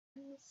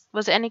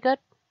Was it any good?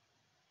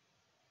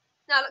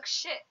 No, it looks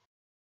shit.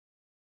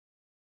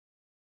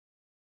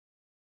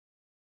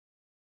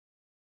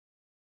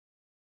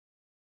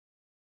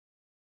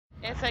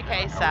 It's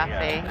okay,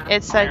 Safi.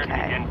 It's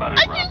okay.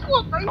 I just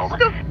want my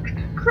stuff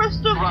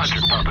crusted.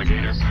 Roger,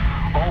 propagator.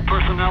 All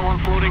personnel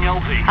on floating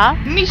LZ. Huh?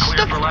 Me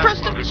stuff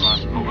crusted.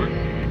 Over.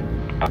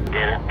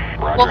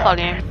 What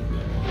volume?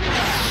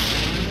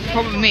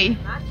 Probably me.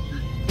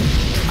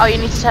 Oh, you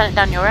need to turn it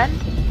down your end?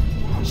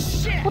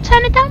 Well,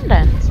 turn it down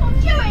then.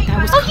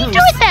 Oh, you do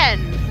it then!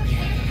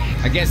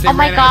 I guess they Oh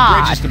my ran out of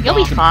god, bridges to you'll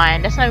be bomb.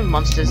 fine. There's no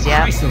monsters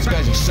yet. Christ, those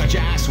guys are such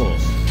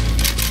assholes.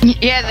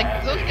 Yeah,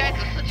 those guys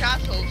are such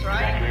assholes,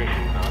 right?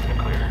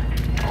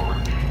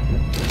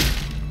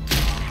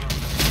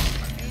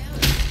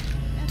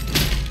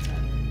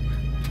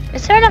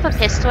 Is there another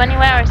pistol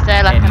anywhere, or is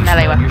there like a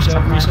melee weapon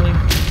somewhere? Recently?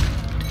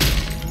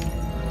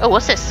 Oh,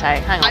 what's this say?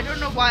 Hang I on. don't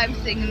know why I'm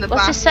singing the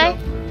What's this say?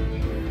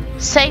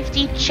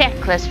 Safety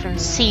checklist from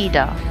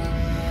Cedar.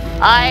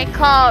 I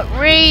can't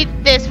read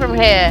this from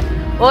here.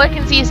 All I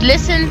can see is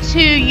listen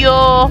to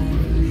your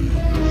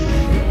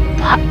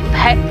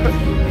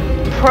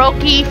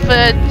Proki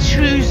for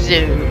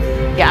Truzu.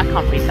 Yeah, I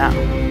can't read that.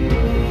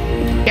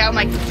 Get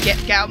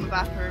out of my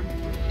bathroom.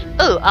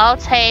 Ooh, I'll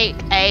take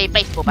a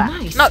baseball bat.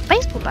 Nice. No,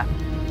 baseball bat.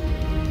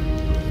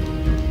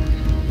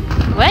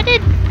 Where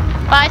did...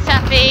 Bye,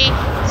 Safi.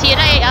 See you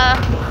later.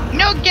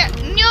 No,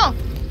 no!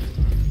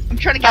 I'm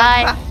trying to get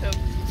out of the bathroom.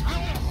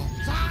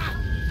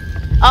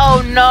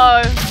 Oh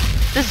no!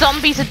 The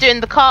zombies are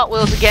doing the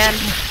cartwheels again.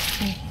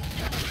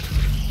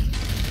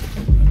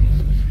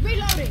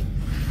 Reloading.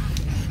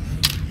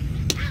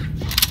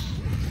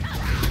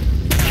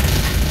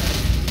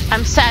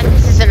 I'm sad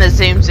this isn't a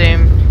zoom.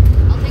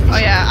 Oh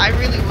yeah, I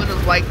really would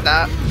have liked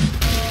that.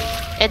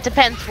 It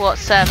depends what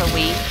server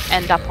we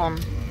end up on.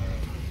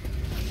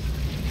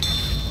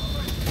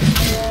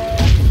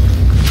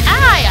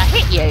 Aye, I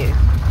hit you!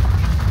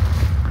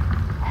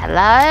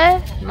 Hello?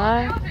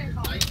 No?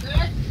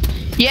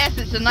 Yes,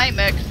 it's a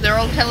nightmare because they're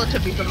all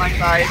Teletubbies on my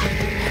side.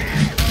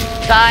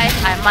 Guys,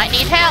 I might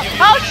need help.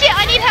 Oh shit,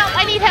 I need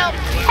help!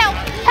 Help!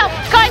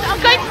 Guys,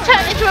 I'm going to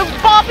turn into a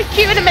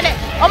barbecue in a minute.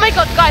 Oh my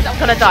god, guys, I'm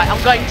gonna die.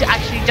 I'm going to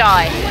actually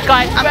die.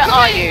 Guys, where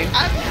are you?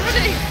 I'm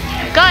running!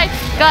 Guys!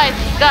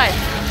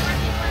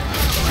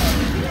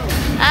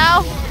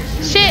 Ow!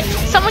 Shit!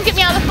 Someone get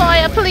me out of the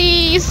fire,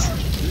 please!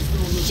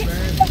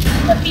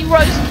 Let me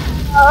roast.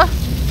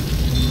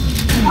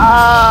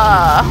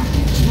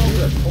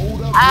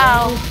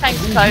 Ow! Thanks,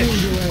 Coach.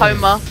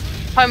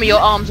 Homer, your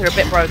arms are a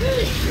bit broken.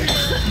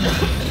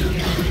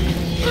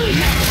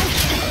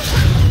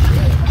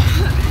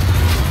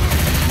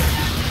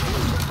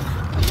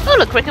 Oh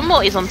look, Rick and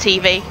Morty's on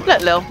TV.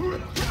 Look, Lil.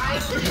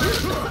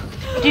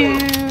 Do.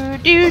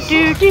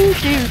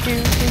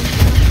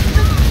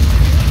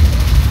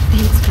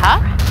 Huh?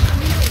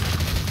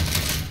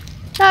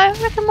 No,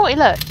 Rick and Morty,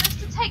 look. Just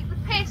to take the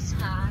piss,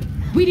 man.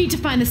 We need to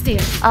find the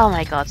stairs. Oh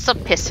my god, stop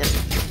pissing.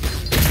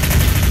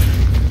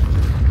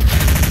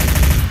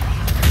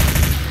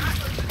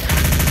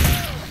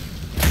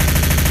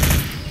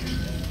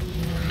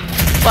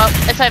 Well,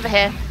 it's over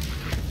here.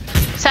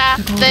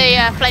 Saf, the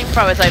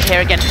flamethrower's over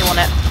here again if you want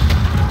it.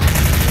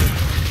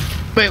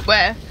 Wait,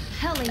 where?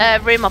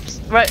 Room up,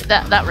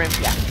 that room,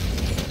 yeah.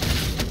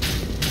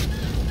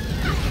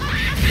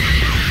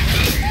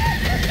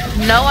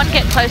 No one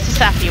get close to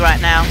Safi right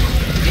now.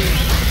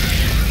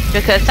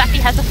 Because Safi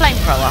has a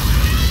flamethrower.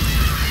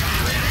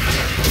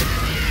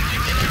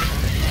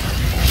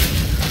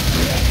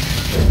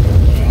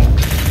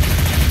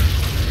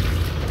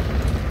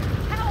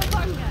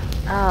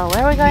 Oh,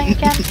 where are we going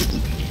again?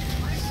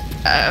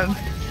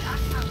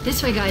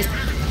 This way, guys.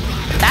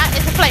 That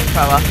is a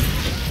flamethrower.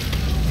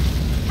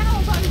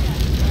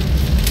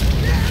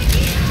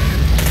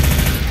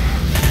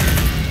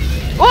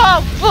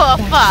 Whoa!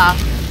 Far.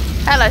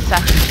 Hello,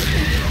 Safi.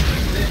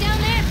 Down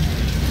there.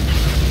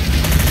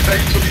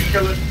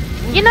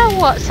 You know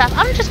what, Saf?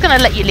 I'm just gonna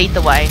let you lead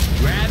the way.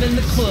 Grabbing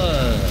the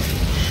club.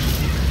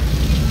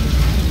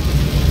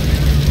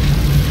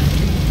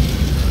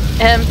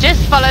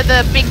 Just follow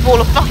the big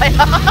ball of fire.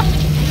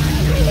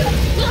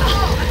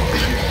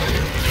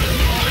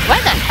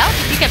 Where the hell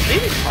did you get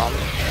booted from?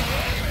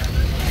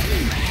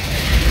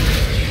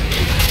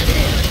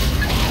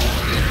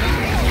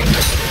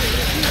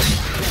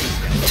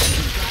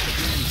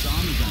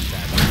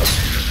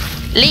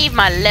 Leave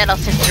my little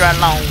sister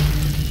alone.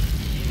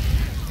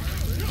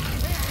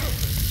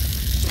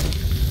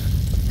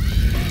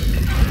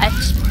 I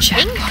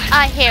think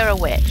I hear a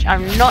witch.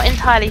 I'm not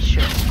entirely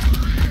sure.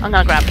 I'm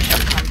gonna grab a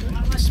shotgun.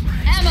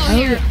 Ammo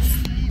here.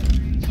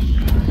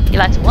 You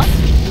like to what?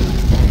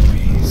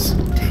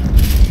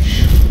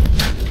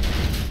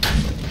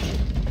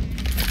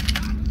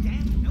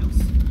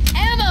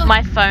 Ammo.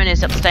 My phone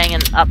is installing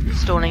an update.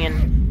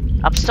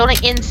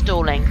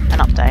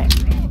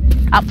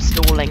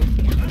 Upstalling.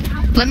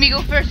 Let me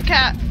go first,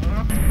 Cat.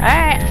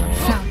 Alright.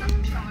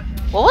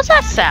 What was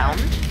that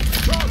sound?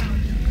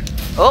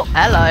 Oh,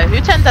 hello. Who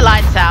turned the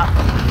lights out?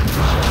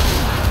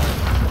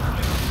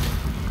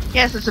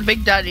 Yes, it's a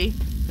big daddy.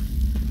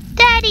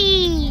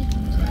 Daddy!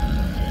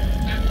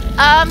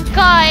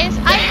 Guys,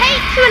 I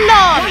hate to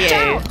alarm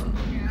you.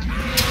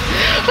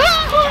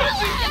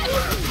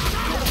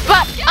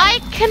 But I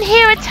can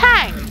hear a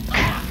tank.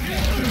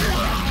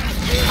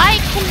 I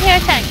can hear a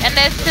tank. And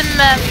there's some,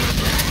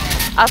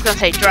 I was gonna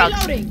say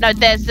drugs. No,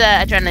 there's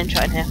adrenaline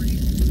shot in here.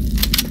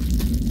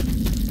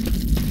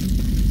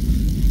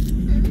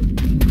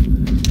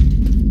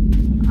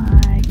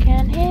 I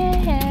can hear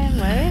him.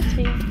 Where is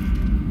he?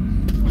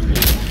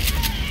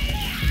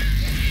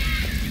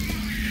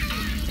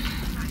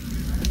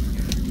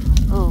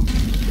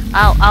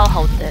 Oh, I'll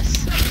hold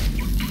this.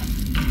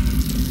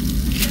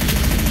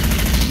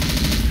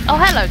 Oh,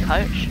 hello,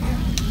 Coach.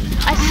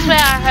 I swear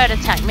I heard a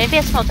tank. Maybe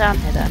it's not down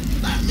here then.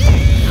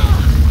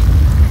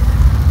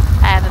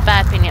 I have a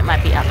bad feeling it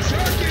might be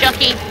upstairs.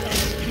 Jockey!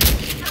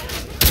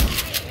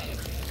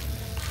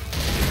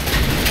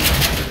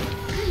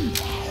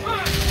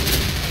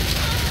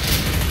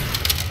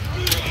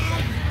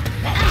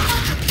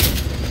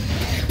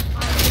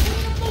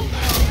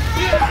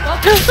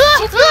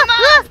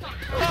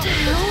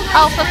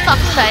 Oh, for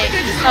fuck's sake.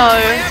 No.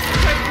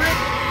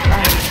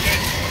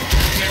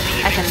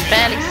 I can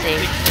barely see.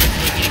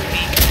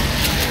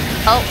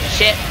 Oh,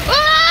 shit.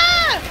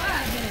 Ah!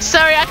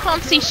 Sorry, I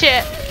can't see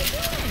shit.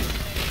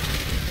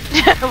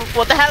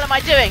 What the hell am I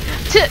doing?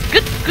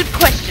 Good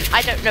question.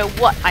 I don't know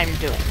what I'm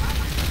doing.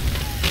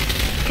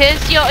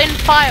 Because you're in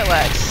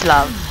fireworks,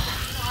 love.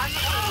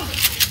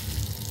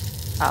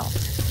 Oh.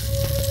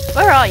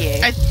 Where are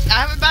you? I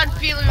have a bad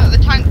feeling that the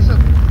tank's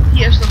up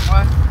here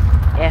somewhere.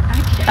 Yeah,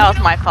 that was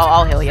my fault.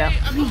 I'll heal you.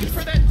 I'm looking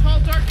for that tall,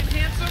 dark, and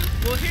handsome.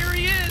 Well, here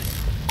he is.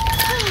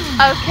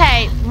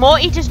 Okay,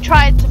 Morty just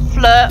tried to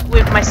flirt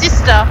with my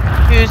sister,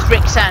 who's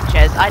Rick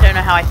Sanchez. I don't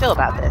know how I feel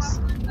about this.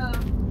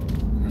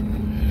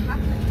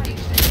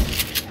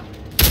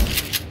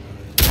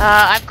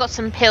 I've got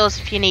some pills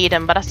if you need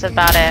them, but that's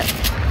about it.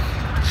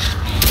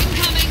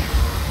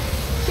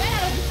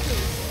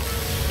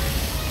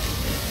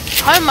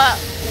 Homer,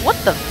 what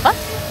the fuck?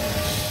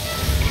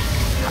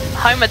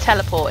 Homer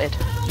teleported.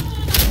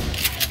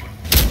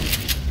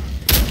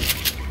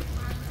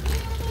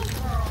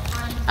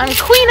 I'm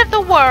queen of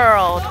the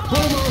world!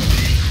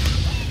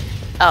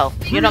 Oh,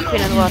 you're not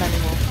queen of the world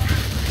anymore.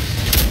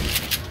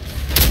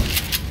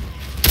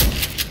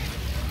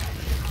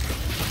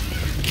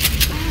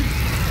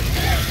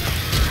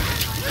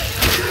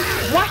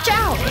 Watch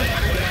out!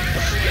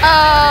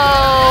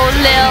 Oh,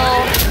 Lil.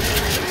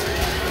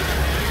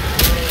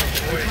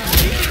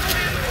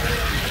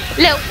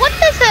 Lil, what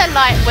does a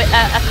light with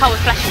a car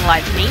with flashing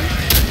lights mean?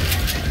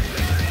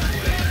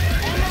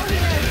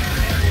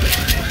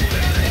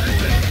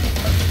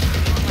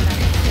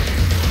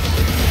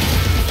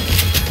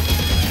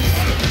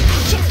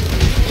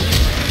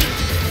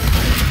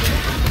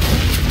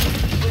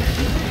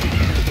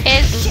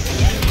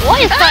 What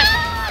is going?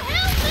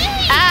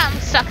 Ah, I'm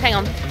stuck. Hang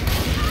on.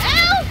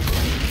 Help!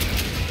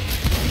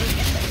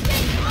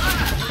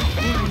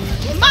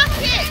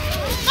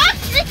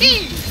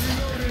 Matty!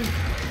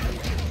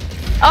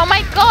 Oh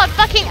my god!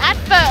 Fucking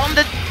advert on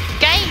the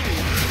game.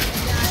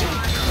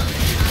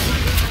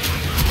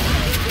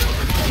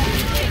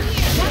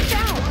 Watch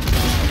out!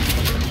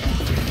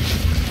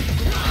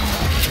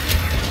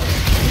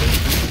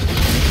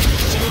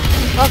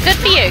 Well, good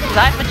for you, because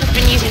I've just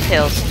been using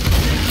pills.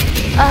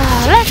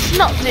 Let's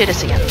not do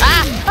this again.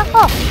 Ah! Fuck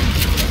off!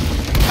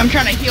 I'm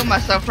trying to heal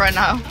myself right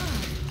now.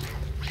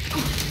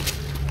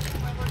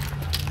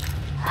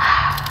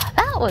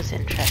 That was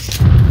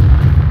interesting.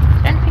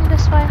 Is there anything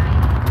this way?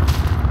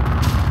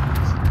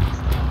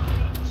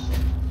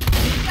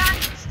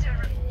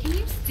 Can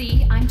you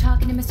see I'm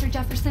talking to Mr.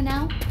 Jefferson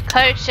now?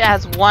 Coach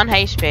has 1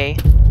 HP.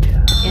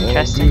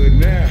 Interesting. Good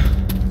now.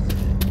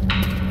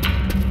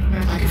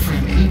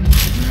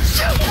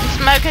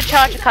 Smoker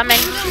charger coming.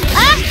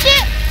 Ah,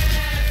 shit!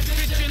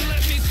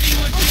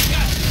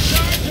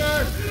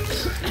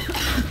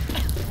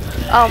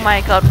 Oh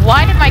my god,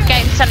 why did my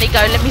game suddenly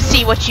go, let me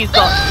see what you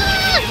got?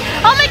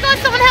 Oh my god,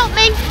 someone help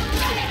me!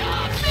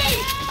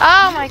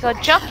 Oh my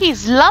god,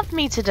 jockeys love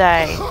me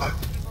today.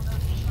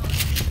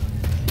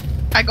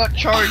 I got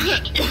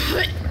charged.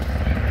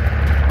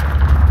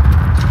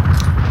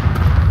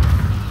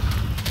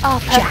 Oh,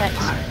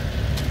 perfect.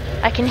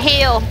 I can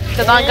heal,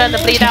 because I'm going to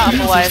bleed out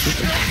otherwise.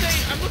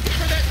 I'm looking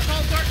for that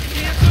tall, dark, and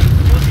handsome.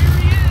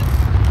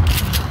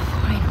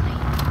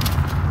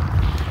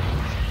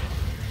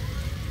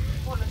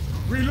 Well, here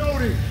he is.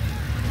 Reloading.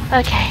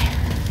 Okay.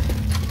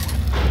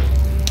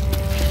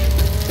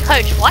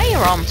 Coach, why are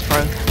your arms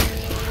broken?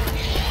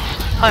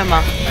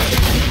 Homer.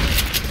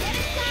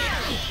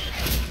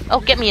 Oh,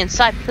 get me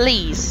inside,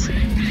 please.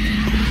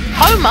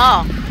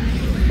 Homer!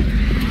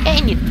 Get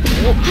in your...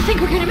 I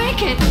think we're gonna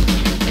make it.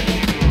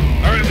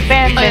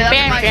 Bam, bam, Oh, yeah,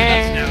 bam, that's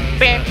bam,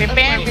 bam, bam,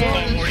 bam,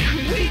 bam.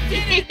 We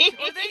did it!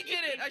 Or they